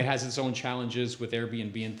 And it has its own challenges with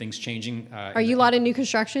Airbnb and things changing. Are you a lot of new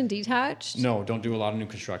construction, detached? No, don't do a lot of new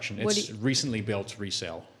construction. It's recently built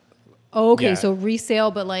resale. Oh, okay, so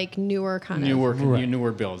resale, but like newer kind of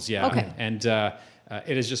newer builds, And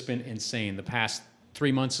it has just been insane. The past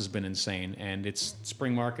 3 months has been insane, and it's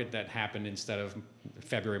spring market that happened instead of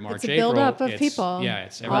February, March, April. It's a buildup of people. Yeah,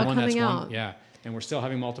 it's everyone that's one. Yeah, and we're still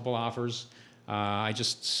having multiple offers. I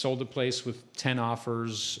just sold a place with 10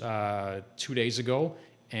 offers 2 days ago,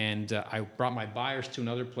 and I brought my buyers to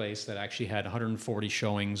another place that actually had 140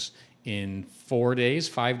 showings in 5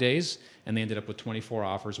 days, and they ended up with 24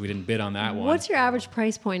 offers. We didn't bid on that one. What's your average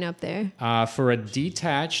price point up there? For a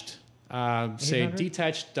detached,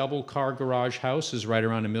 detached double car garage house is right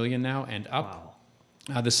around $1 million now and up.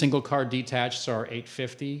 Wow. The single car detached are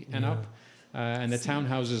 $850 and up, and the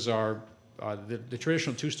townhouses are the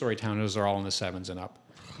traditional 2-story townhouses are all in the 7s and up.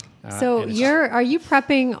 So are you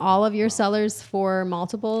prepping all of your sellers for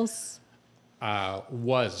multiples?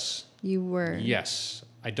 You were. Yes.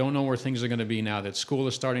 I don't know where things are going to be now that school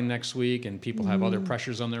is starting next week and people have other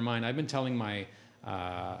pressures on their mind. I've been telling my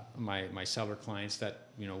my seller clients that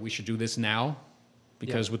we should do this now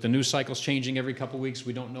because with the news cycles changing every couple of weeks,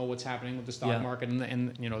 we don't know what's happening with the stock market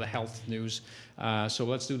and the health news. So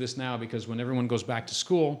let's do this now because when everyone goes back to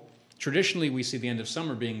school, traditionally we see the end of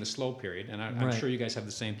summer being the slow period, and I'm sure you guys have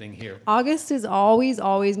the same thing here. August is always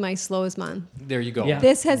my slowest month. There you go. Yeah.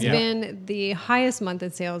 This has been the highest month in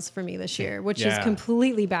sales for me this year, which is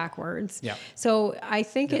completely backwards. Yeah. So I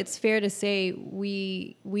think it's fair to say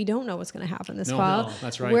we don't know what's going to happen this fall. No,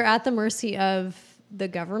 that's right. We're at the mercy of the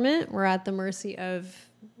government. We're at the mercy of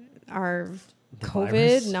our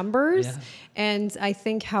COVID numbers, and I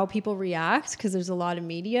think how people react, because there's a lot of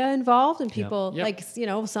media involved and people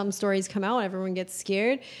some stories come out, everyone gets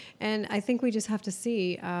scared, and I think we just have to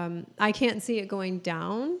see. I can't see it going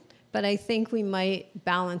down, but I think we might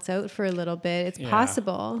balance out for a little bit. It's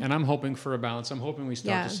possible. And I'm hoping for a balance. I'm hoping we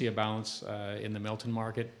start to see a balance in the Milton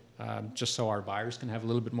market. Just so our buyers can have a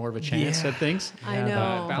little bit more of a chance at things. I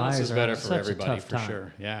know. Balance is better for everybody, for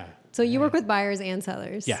sure. Yeah. So you work with buyers and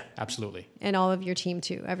sellers? Yeah, absolutely. And all of your team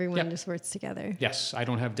too? Everyone just works together? Yes. I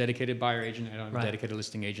don't have dedicated buyer agent. I don't have dedicated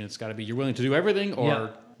listing agent. It's got to be you're willing to do everything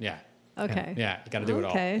or, Okay. Yeah, you got to do it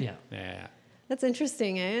all. Yeah. That's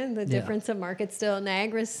interesting, eh? The difference of market still.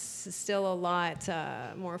 Niagara's still a lot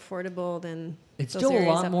more affordable than it's still a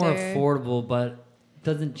lot more affordable, but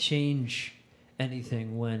doesn't change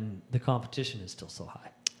anything when the competition is still so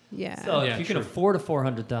high. Yeah. So if you can afford a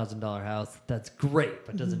 $400,000 house, that's great,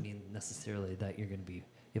 but doesn't mean necessarily that you're going to be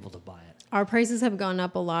able to buy it. Our prices have gone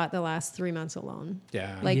up a lot the last 3 months alone.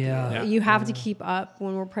 Yeah. You have to keep up.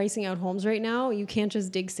 When we're pricing out homes right now, you can't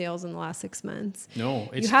just dig sales in the last 6 months. No,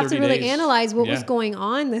 it's you have 30 to really days. analyze what was going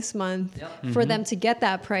on this month for them to get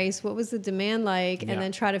that price. What was the demand like? And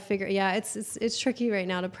then try to figure. It's tricky right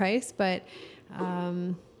now to price, but.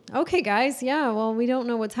 Okay, guys. Yeah, well, we don't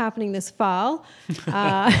know what's happening this fall.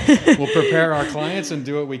 We'll prepare our clients and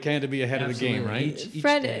do what we can to be ahead of the game, right?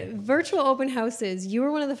 Fred, day. virtual open houses. You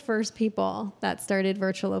were one of the first people that started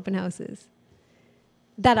virtual open houses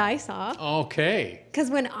that I saw. Okay.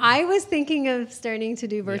 Because when I was thinking of starting to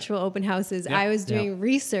do virtual open houses, I was doing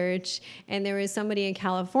research, and there was somebody in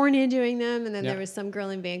California doing them, and then there was some girl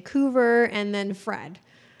in Vancouver, and then Fred.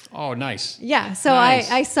 Oh, nice. Yeah. So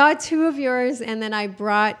nice. I saw 2 of yours, and then I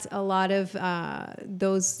brought a lot of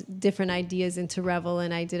those different ideas into Revel,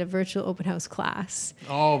 and I did a virtual open house class.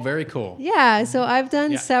 Oh, very cool. Yeah. So I've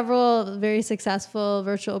done several very successful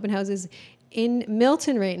virtual open houses in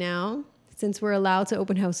Milton right now. Since we're allowed to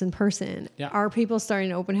open house in person, are people starting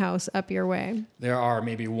to open house up your way? There are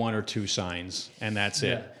maybe 1 or 2 signs, and that's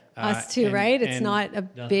it. Us too, right? It's not a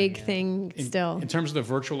big thing still. In terms of the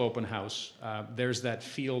virtual open house, there's that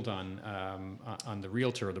field on the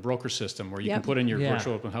Realtor or the broker system where you can put in your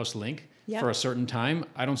virtual open house link for a certain time.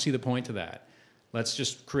 I don't see the point to that. Let's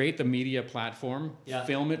just create the media platform,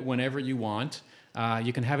 film it whenever you want.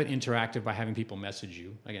 You can have it interactive by having people message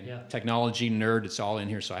you. Again, technology nerd, it's all in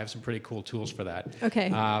here. So I have some pretty cool tools for that. Okay.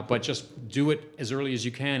 But just do it as early as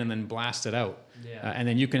you can and then blast it out. And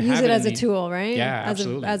then you can use have it as a tool, right? Yeah,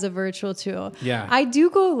 absolutely. As a virtual tool. Yeah. I do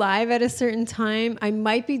go live at a certain time. I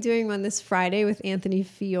might be doing one this Friday with Anthony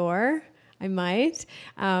Fior. I might.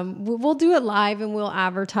 We'll do it live and we'll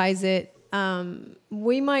advertise it.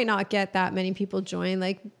 We might not get that many people join,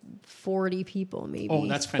 like 40 people maybe. Oh,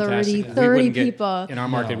 that's fantastic. 30 people. In our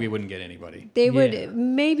market, we wouldn't get anybody. They would,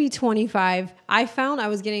 maybe 25. I found I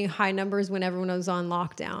was getting high numbers when everyone was on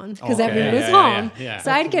lockdown because everyone was home.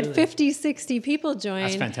 So I'd get 50, 60 people join.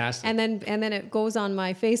 That's fantastic. And then it goes on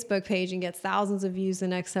my Facebook page and gets thousands of views the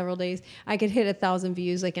next several days. I could hit 1,000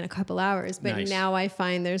 views like in a couple hours. But now I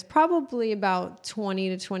find there's probably about 20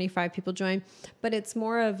 to 25 people join. But it's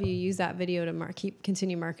more of you use that video to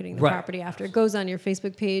continue marketing the property after. It goes on your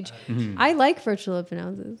Facebook page. I like virtual open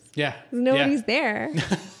houses. Yeah. Nobody's there.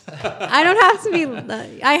 I don't have to be,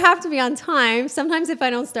 I have to be on time. Sometimes if I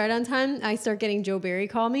don't start on time, I start getting Joe Barry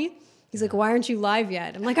call me. He's like, why aren't you live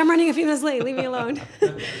yet? I'm like, I'm running a few minutes late. Leave me alone.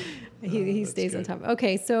 He stays on top.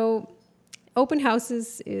 Okay. So open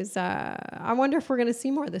houses is, I wonder if we're going to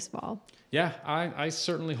see more this fall. Yeah, I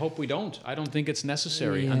certainly hope we don't. I don't think it's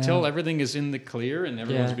necessary until everything is in the clear and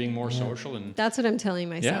everyone's being more social. And that's what I'm telling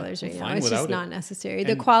my sellers right now. It's just not necessary. And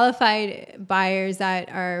the qualified buyers that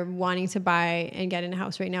are wanting to buy and get in a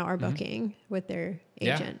house right now are booking with their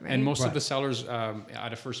agent, right? And most of the sellers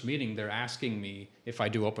at a first meeting, they're asking me if I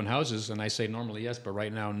do open houses, and I say normally yes, but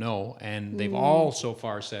right now no. And they've all so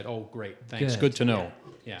far said, oh, great, thanks, good to know.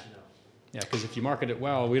 Yeah, because if you market it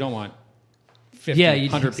well, we don't want 50,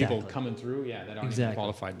 100 people coming through, that aren't even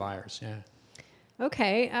qualified buyers.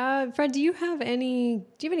 Okay, Fred, do you have any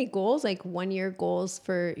goals, like 1-year goals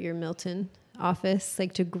for your Milton office,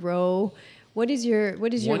 like to grow? What is your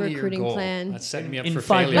recruiting plan? That's setting me up for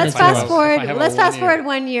failure. Let's fast forward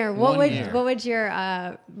 1 year. What would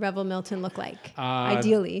your Revel Milton look like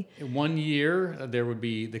ideally? 1 year, there would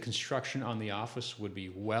be the construction on the office would be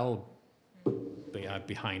well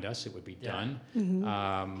behind us. It would be done.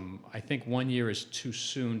 I think 1 year is too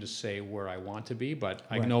soon to say where I want to be, but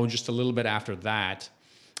I know just a little bit after that.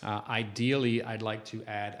 Ideally, I'd like to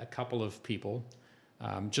add a couple of people,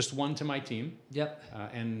 just one to my team.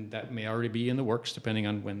 And that may already be in the works depending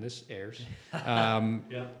on when this airs. And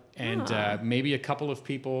maybe a couple of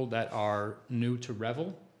people that are new to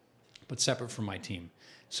Revel, but separate from my team.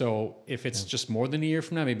 So if it's just more than a year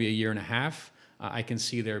from now, maybe a year and a half, I can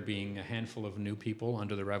see there being a handful of new people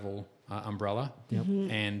under the Revel umbrella.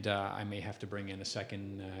 And I may have to bring in a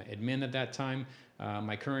second admin at that time.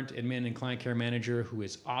 My current admin and client care manager, who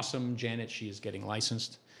is awesome, Janet, she is getting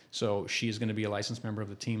licensed. So she is going to be a licensed member of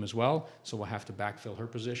the team as well. So we'll have to backfill her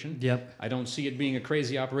position. I don't see it being a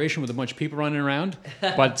crazy operation with a bunch of people running around,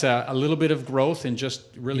 but a little bit of growth and just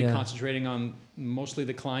really concentrating on mostly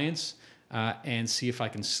the clients. And see if I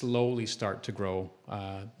can slowly start to grow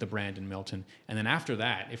the brand in Milton. And then after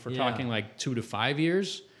that, if we're talking like 2 to 5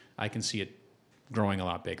 years, I can see it growing a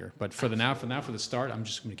lot bigger. But for the start, I'm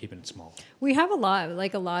just going to keep it small. We have a lot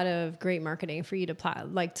of great marketing for you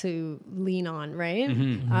to lean on, right?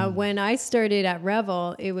 When I started at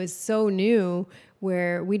Revel, it was so new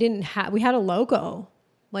where we had a logo.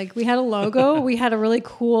 Like we had a logo, we had a really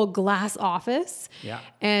cool glass office,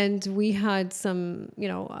 and we had some,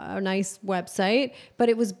 a nice website, but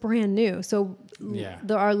it was brand new. So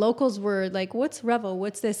our locals were like, what's Revel?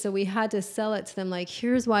 What's this? So we had to sell it to them. Like,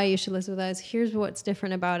 here's why you should list with us. Here's what's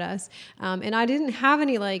different about us. And I didn't have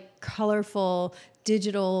any like colorful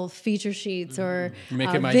digital feature sheets or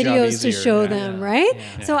videos to show them, right?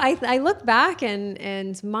 So I look back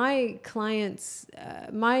and my clients,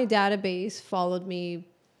 my database followed me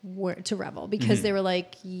to Revel because they were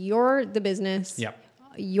like, you're the business,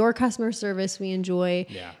 your customer service we enjoy,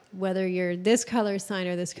 whether you're this color sign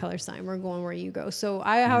or this color sign, we're going where you go. So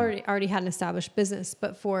I already had an established business,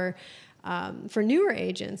 but for newer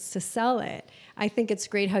agents to sell it, I think it's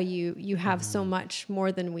great how you have so much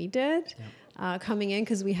more than we did. Coming in,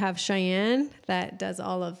 because we have Cheyenne that does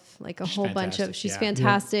all of like a whole bunch of, she's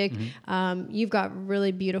fantastic. You've got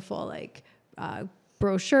really beautiful like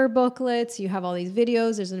brochure booklets. You have all these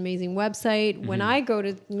videos. There's an amazing website. Mm-hmm. When I go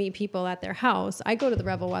to meet people at their house, I go to the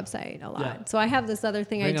Revel website a lot. Yeah. So I have this other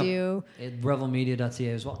thing I do. Revelmedia.ca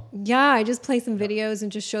as well. Yeah, I just play some videos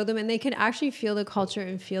and just show them, and they can actually feel the culture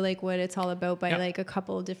and feel like what it's all about by like a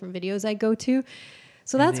couple of different videos I go to.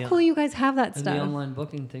 So that's cool. You guys have that stuff. And the online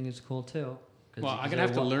booking thing is cool too. Well, I'm gonna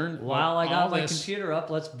have to learn. While I got my computer up,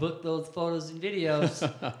 let's book those photos and videos,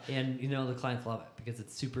 and the clients love it because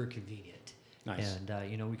it's super convenient. Nice.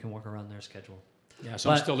 And we can work around their schedule. Yeah, so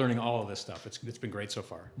I'm still learning all of this stuff. It's been great so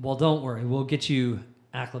far. Well, don't worry, we'll get you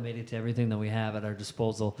acclimated to everything that we have at our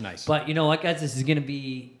disposal. Nice. But you know what, guys, this is gonna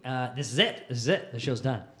be. This is it. The show's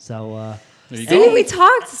done. So. There you go. We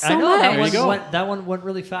talked so much. That one went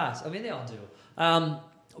really fast. I mean, they all do.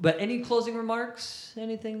 But any closing remarks?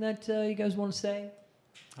 Anything that you guys want to say?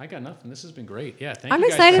 I got nothing. This has been great. Yeah, thank you. I'm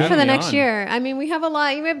excited for the next year. I mean, we have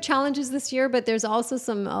we have challenges this year, but there's also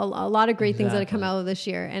a lot of great things that have come out of this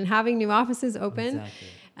year. And having new offices open,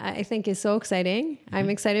 I think is so exciting. Mm-hmm. I'm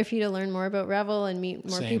excited for you to learn more about Revel and meet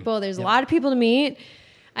more people. There's a lot of people to meet.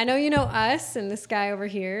 I know you know us and this guy over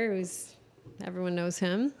here who's. Everyone knows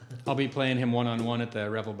him. I'll be playing him one-on-one at the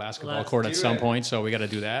Revel basketball court at some point, so we got to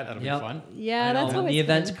do that. That'll be fun. Yeah, that's when the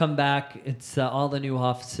events come back. It's all the new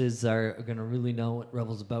offices are going to really know what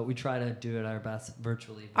Revel's about. We try to do it our best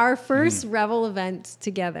virtually. Our first Revel event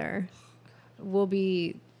together will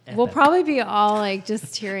be. We'll probably be all like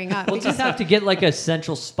just tearing up. We'll just have to get like a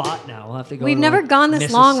central spot now. We'll have to go. We've never gone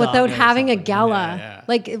this long without having a gala.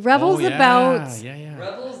 Like Revel's about.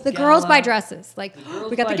 Revel's the girls buy dresses. Like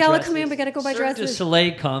we got the gala coming in, we got to go buy dresses. Cirque du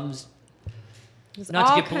Soleil comes.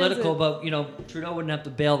 Not to get political, but Trudeau wouldn't have to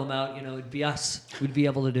bail them out. It'd be us. We'd be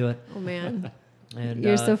able to do it. Oh man. And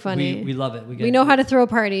you're so funny. We love it. We know how to throw a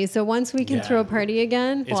party. So once we can throw a party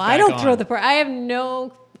again, I don't throw the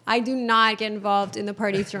party. I do not get involved in the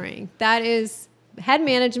party throwing. That is head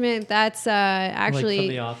management. That's actually. Like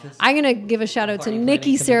from the office? I'm gonna give a shout out to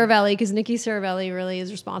Nikki Saravelli because Nikki Saravelli really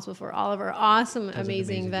is responsible for all of our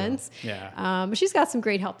amazing events. Yeah. But she's got some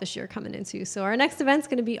great help this year coming in too. So our next event's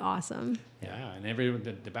gonna be awesome. Yeah, and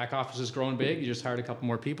the back office is growing big. You just hired a couple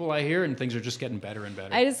more people, I hear, and things are just getting better and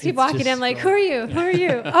better. I just keep walking in like, who are you? Who are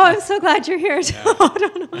you? Oh, I'm so glad you're here.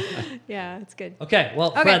 Yeah, it's good. Okay, well,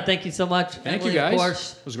 Fred, thank you so much. Thank you, guys. Of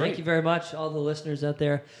course, it was great. Thank you very much, all the listeners out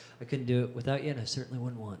there. I couldn't do it without you, and I certainly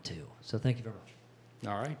wouldn't want to. So thank you very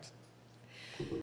much. All right.